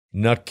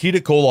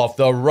Nikita Koloff,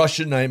 the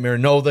Russian nightmare,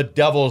 no, the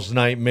devil's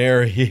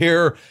nightmare,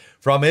 here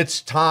from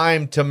It's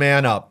Time to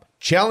Man Up,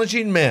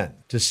 challenging men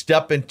to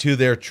step into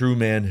their true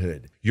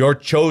manhood. Your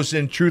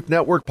chosen Truth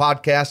Network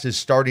podcast is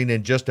starting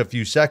in just a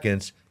few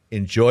seconds.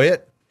 Enjoy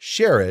it,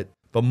 share it,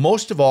 but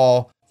most of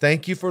all,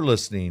 thank you for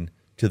listening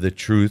to the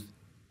Truth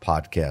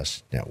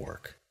Podcast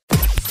Network.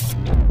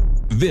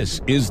 This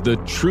is the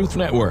Truth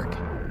Network.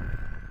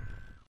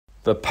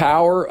 The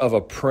power of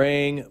a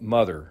praying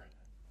mother.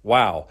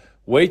 Wow.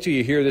 Wait till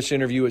you hear this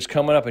interview. It's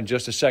coming up in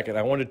just a second.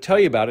 I wanted to tell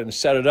you about it and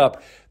set it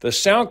up. The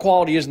sound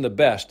quality isn't the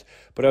best,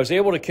 but I was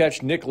able to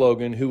catch Nick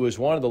Logan, who was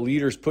one of the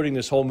leaders putting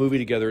this whole movie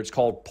together. It's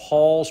called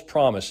Paul's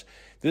Promise.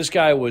 This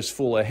guy was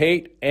full of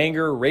hate,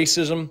 anger,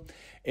 racism,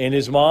 and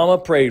his mama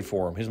prayed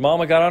for him. His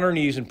mama got on her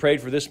knees and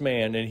prayed for this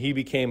man, and he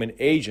became an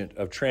agent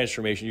of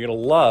transformation. You're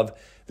going to love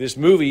this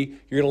movie.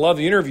 You're going to love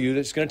the interview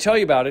that's going to tell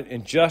you about it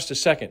in just a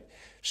second.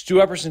 Stu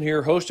Epperson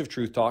here, host of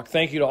Truth Talk.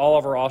 Thank you to all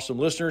of our awesome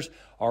listeners,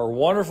 our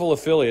wonderful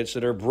affiliates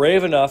that are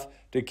brave enough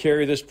to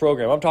carry this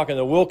program. I'm talking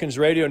the Wilkins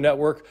Radio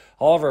Network,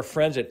 all of our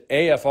friends at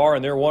AFR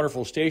and their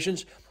wonderful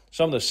stations.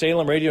 Some of the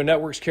Salem radio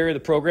networks carry the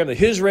program. The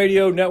His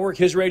Radio Network,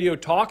 His Radio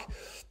Talk,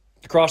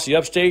 across the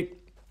upstate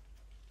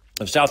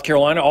of South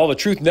Carolina, all the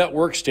Truth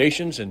Network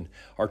stations and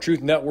our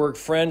Truth Network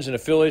friends and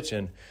affiliates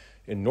in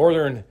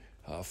northern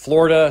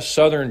Florida,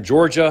 southern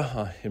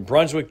Georgia, in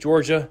Brunswick,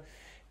 Georgia,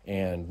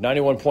 and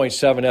 91.7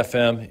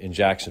 FM in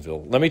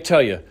Jacksonville. Let me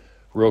tell you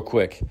real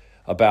quick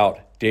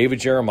about David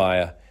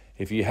Jeremiah.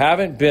 If you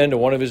haven't been to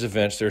one of his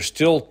events, there's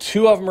still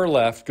 2 of them are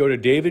left. Go to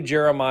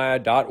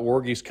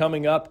davidjeremiah.org. He's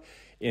coming up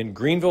in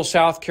Greenville,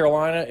 South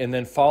Carolina, and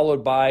then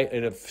followed by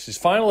his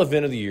final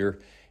event of the year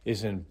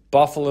is in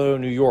Buffalo,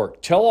 New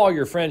York. Tell all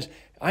your friends.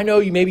 I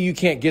know maybe you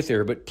can't get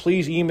there, but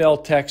please email,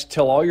 text,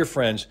 tell all your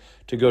friends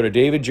to go to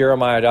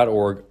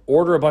davidjeremiah.org,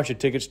 order a bunch of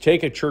tickets,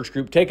 take a church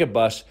group, take a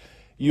bus.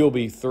 You'll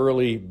be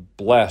thoroughly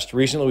blessed.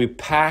 Recently, we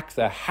packed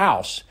the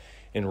house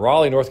in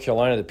Raleigh, North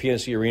Carolina, the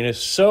PNC Arena.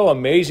 So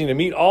amazing to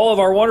meet all of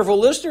our wonderful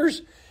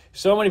listeners.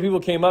 So many people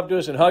came up to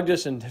us and hugged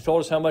us and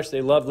told us how much they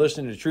loved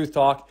listening to Truth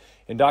Talk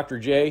and Dr.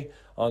 J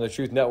on the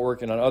Truth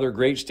Network and on other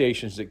great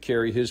stations that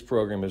carry his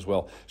program as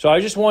well. So I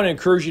just want to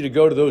encourage you to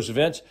go to those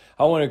events.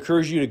 I want to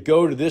encourage you to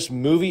go to this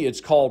movie. It's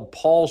called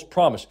Paul's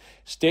Promise.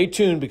 Stay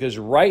tuned because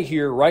right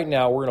here, right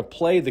now, we're going to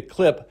play the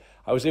clip.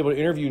 I was able to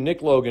interview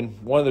Nick Logan,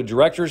 one of the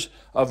directors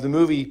of the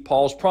movie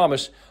Paul's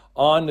Promise,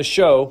 on the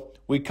show.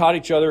 We caught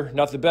each other,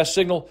 not the best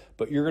signal,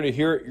 but you're going to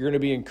hear it. You're going to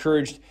be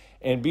encouraged.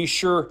 And be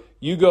sure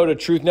you go to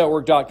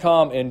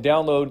truthnetwork.com and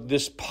download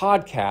this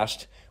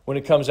podcast when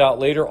it comes out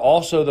later.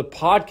 Also, the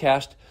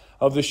podcast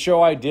of the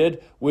show I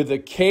did with a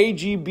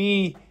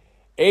KGB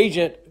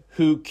agent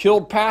who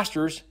killed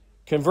pastors,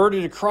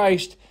 converted to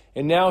Christ,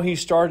 and now he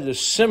started a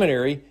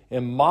seminary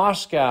in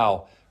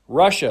Moscow,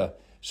 Russia.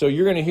 So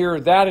you're going to hear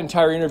that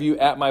entire interview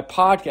at our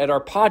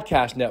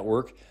podcast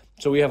network.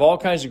 So we have all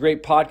kinds of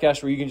great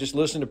podcasts where you can just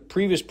listen to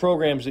previous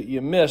programs that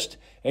you missed,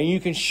 and you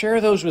can share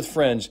those with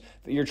friends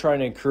that you're trying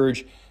to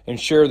encourage and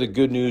share the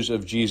good news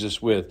of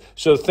Jesus with.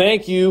 So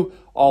thank you,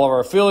 all of our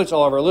affiliates,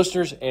 all of our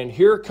listeners, and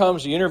here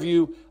comes the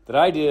interview that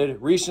I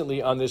did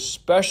recently on this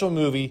special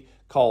movie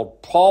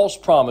called Paul's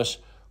Promise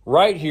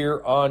right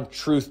here on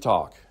Truth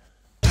Talk.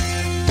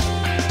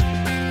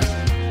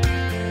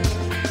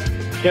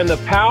 Can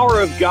the power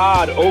of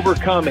God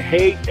overcome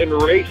hate and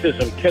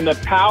racism? Can the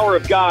power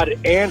of God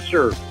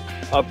answer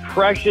a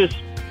precious,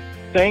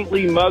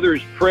 saintly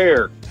mother's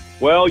prayer?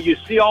 Well, you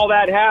see all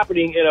that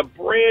happening in a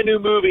brand new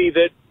movie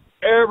that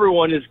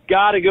everyone has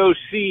got to go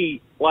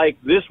see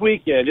like this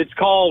weekend. It's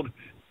called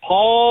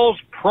Paul's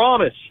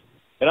Promise.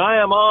 And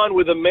I am on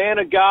with a man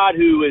of God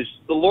who is,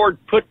 the Lord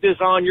put this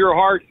on your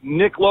heart,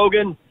 Nick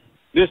Logan.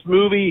 This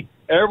movie,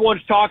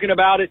 everyone's talking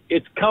about it.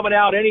 It's coming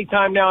out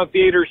anytime now in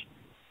theaters.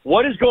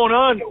 What is going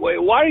on?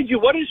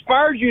 What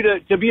inspired you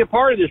to be a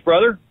part of this,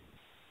 brother?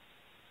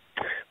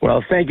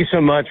 Well, thank you so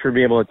much for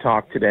being able to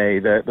talk today.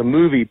 The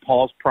movie,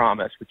 Paul's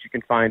Promise, which you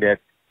can find at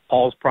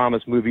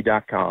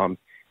paulspromisemovie.com,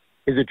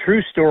 is a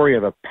true story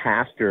of a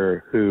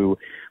pastor who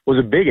was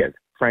a bigot,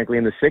 frankly,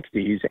 in the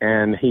 60s,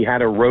 and he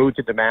had a road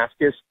to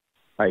Damascus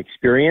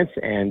experience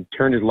and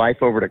turned his life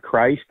over to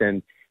Christ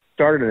and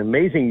started an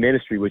amazing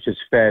ministry which has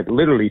fed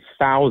literally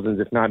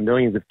thousands, if not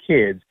millions of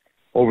kids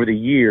over the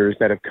years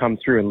that have come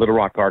through in Little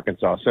Rock,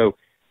 Arkansas. So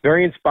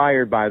very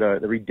inspired by the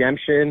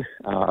redemption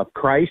of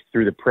Christ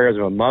through the prayers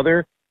of a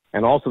mother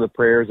and also the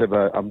prayers of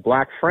a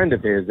black friend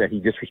of his that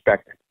he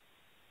disrespected.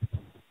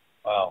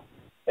 Wow.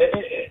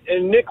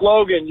 And Nick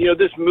Logan,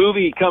 this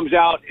movie comes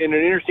out in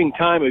an interesting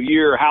time of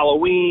year,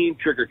 Halloween,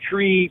 trick or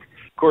treat.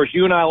 Of course,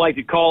 you and I like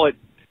to call it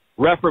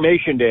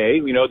Reformation Day,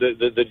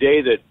 the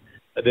day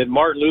that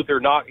Martin Luther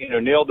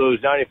nailed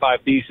those 95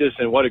 Theses,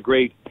 and what a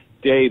great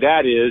day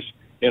that is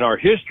in our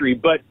history.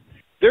 But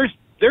there's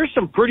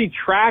some pretty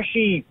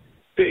trashy,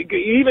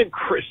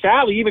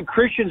 sadly, even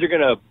Christians are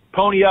going to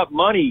pony up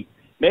money,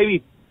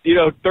 maybe,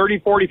 30,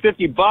 40,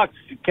 50 bucks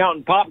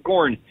counting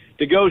popcorn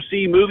to go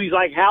see movies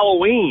like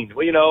Halloween,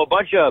 a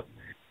bunch of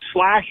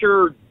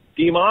slasher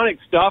demonic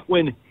stuff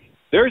when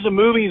there's a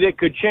movie that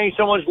could change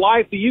someone's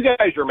life that you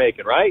guys are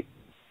making, right?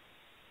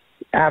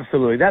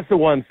 Absolutely. That's the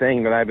one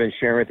thing that I've been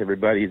sharing with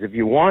everybody is if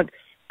you want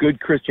good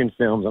Christian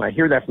films, and I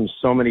hear that from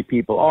so many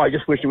people, I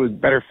just wish there was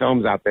better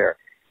films out there.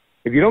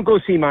 If you don't go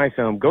see my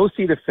film, go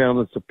see the film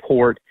and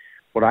support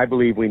what I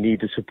believe we need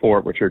to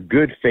support, which are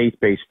good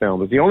faith-based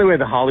films. It's the only way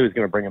that Hollywood is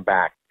going to bring them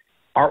back.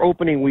 Our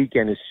opening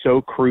weekend is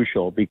so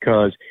crucial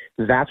because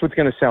that's what's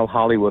going to sell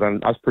Hollywood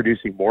on us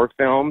producing more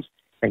films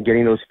and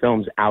getting those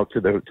films out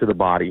to the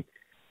body.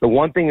 The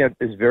one thing that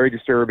is very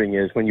disturbing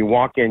is when you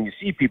walk in, you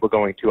see people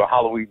going to a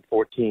Halloween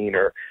 14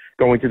 or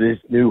going to this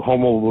new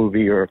Home Alone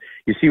movie, or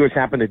you see what's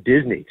happened to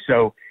Disney.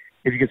 So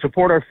if you can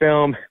support our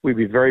film, we'd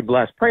be very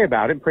blessed. Pray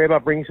about it and pray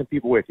about bringing some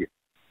people with you.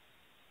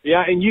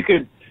 Yeah, and you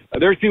could,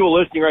 there's people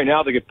listening right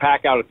now that could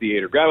pack out a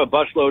theater, grab a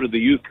busload of the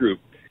youth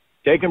group,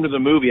 take them to the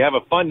movie, have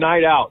a fun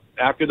night out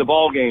after the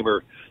ball game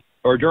or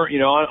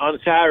during, on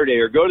Saturday,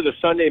 or go to the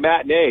Sunday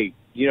matinee,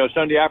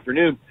 Sunday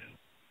afternoon.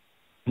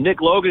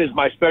 Nick Logan is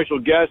my special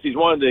guest. He's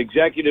one of the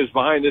executives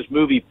behind this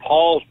movie,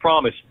 Paul's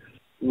Promise.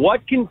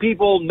 What can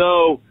people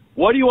know?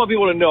 What do you want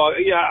people to know?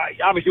 Yeah,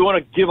 obviously you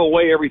want to give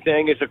away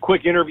everything. It's a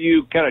quick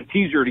interview kind of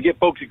teaser to get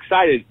folks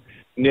excited,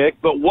 Nick.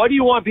 But what do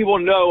you want people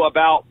to know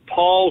about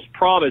Paul's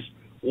Promise?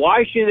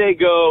 Why should they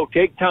go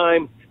take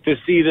time to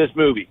see this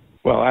movie?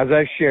 Well, as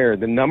I shared,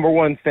 the number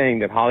one thing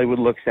that Hollywood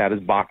looks at is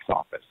box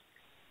office.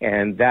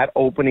 And that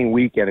opening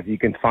weekend, if you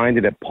can find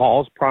it at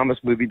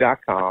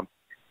paulspromisemovie.com,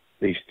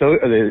 the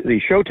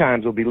show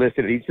times will be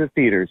listed at each of the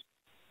theaters.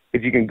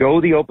 If you can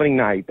go the opening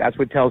night, that's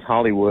what tells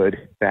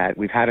Hollywood that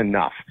we've had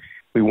enough.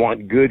 We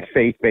want good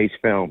faith-based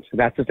films.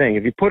 That's the thing.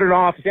 If you put it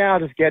off, I'll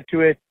just get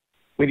to it.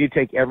 We need to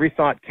take every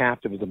thought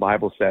captive, as the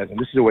Bible says, and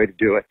this is a way to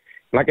do it.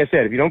 Like I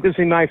said, if you don't go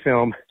see my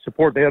film,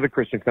 support the other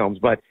Christian films.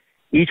 But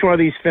each one of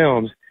these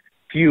films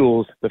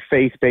fuels the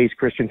faith-based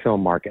Christian film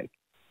market.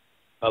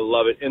 I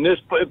love it. And this,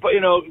 of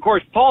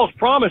course, Paul's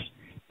Promise,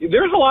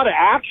 there's a lot of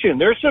action.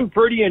 There's some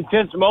pretty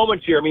intense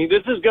moments here. I mean,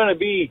 this is going to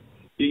be,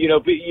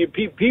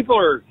 people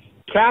are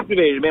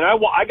captivated. Man,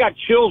 I got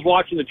chills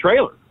watching the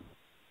trailer.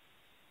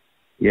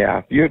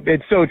 Yeah,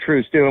 it's so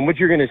true, Stu. And what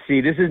you're going to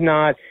see, there's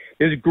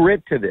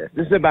grit to this.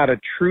 This is about a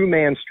true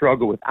man's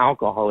struggle with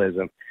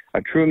alcoholism, a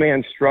true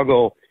man's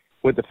struggle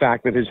with the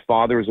fact that his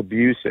father is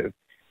abusive.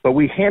 But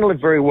we handle it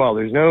very well.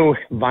 There's no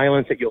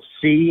violence that you'll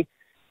see,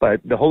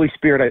 but the Holy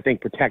Spirit, I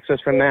think, protects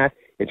us from that.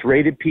 It's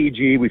rated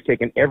PG. We've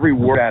taken every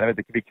word out of it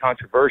that could be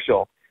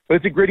controversial, but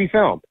it's a gritty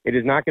film. It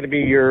is not going to be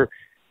your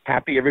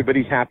happy,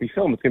 everybody's happy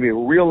film. It's going to be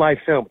a real-life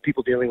film,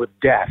 people dealing with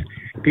death,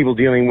 people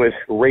dealing with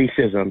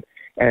racism,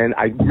 and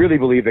I really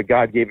believe that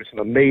God gave us an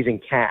amazing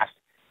cast.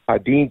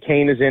 Dean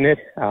Cain is in it.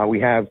 We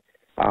have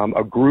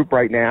a group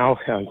right now,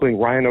 including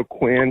Ryan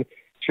O'Quinn,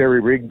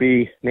 Cherry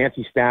Rigby,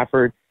 Nancy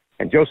Stafford,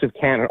 and Joseph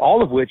Cannon,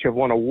 all of which have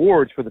won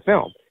awards for the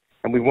film.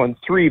 And we won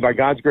 3, by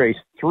God's grace,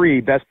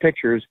 3 Best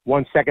Pictures,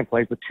 1 second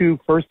place, but 2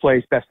 first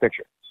place Best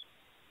Picture.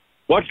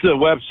 What's the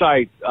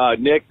website,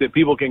 Nick, that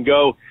people can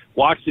go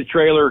watch the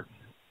trailer,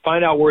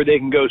 find out where they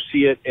can go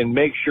see it, and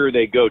make sure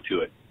they go to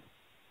it?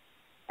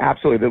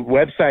 Absolutely. The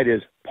website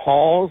is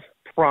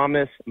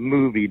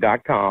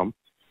paulspromisemovie.com,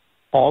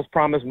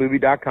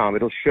 paulspromisemovie.com.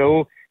 It'll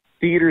show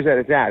theaters that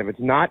it's at. If it's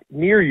not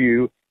near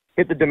you,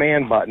 hit the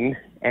demand button,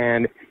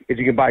 and if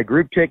you can buy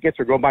group tickets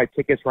or go buy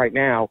tickets right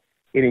now,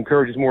 it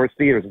encourages more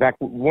theaters. In fact,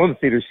 one of the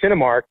theaters,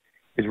 Cinemark,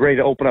 is ready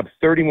to open up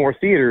 30 more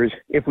theaters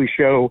if we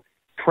show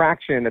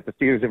traction at the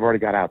theaters they've already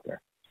got out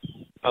there.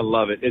 I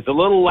love it. It's a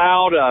little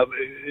loud.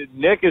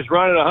 Nick is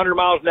running 100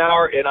 miles an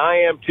hour, and I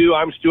am too.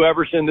 I'm Stu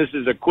Everson. This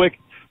is a quick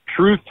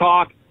Truth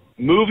Talk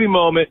movie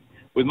moment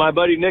with my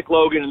buddy Nick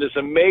Logan in this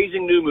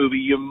amazing new movie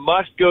you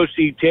must go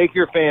see. Take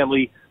your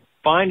family.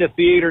 Find a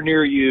theater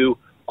near you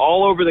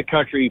all over the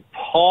country.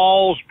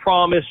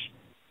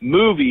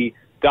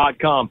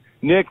 paulspromisemovie.com.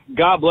 Nick,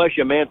 God bless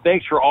you, man.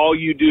 Thanks for all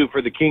you do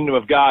for the kingdom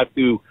of God,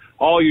 through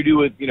all you do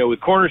with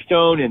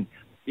Cornerstone and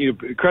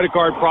credit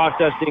card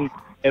processing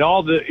and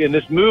all in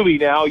this movie.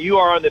 Now you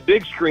are on the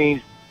big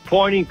screens,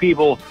 pointing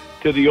people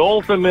to the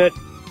ultimate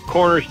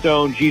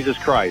cornerstone, Jesus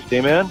Christ.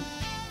 Amen.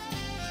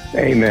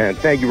 Amen.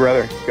 Thank you,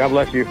 brother. God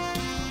bless you.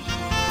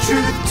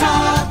 Truth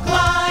Talk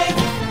Live.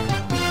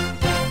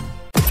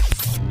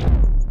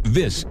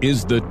 This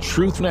is the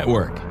Truth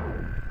Network.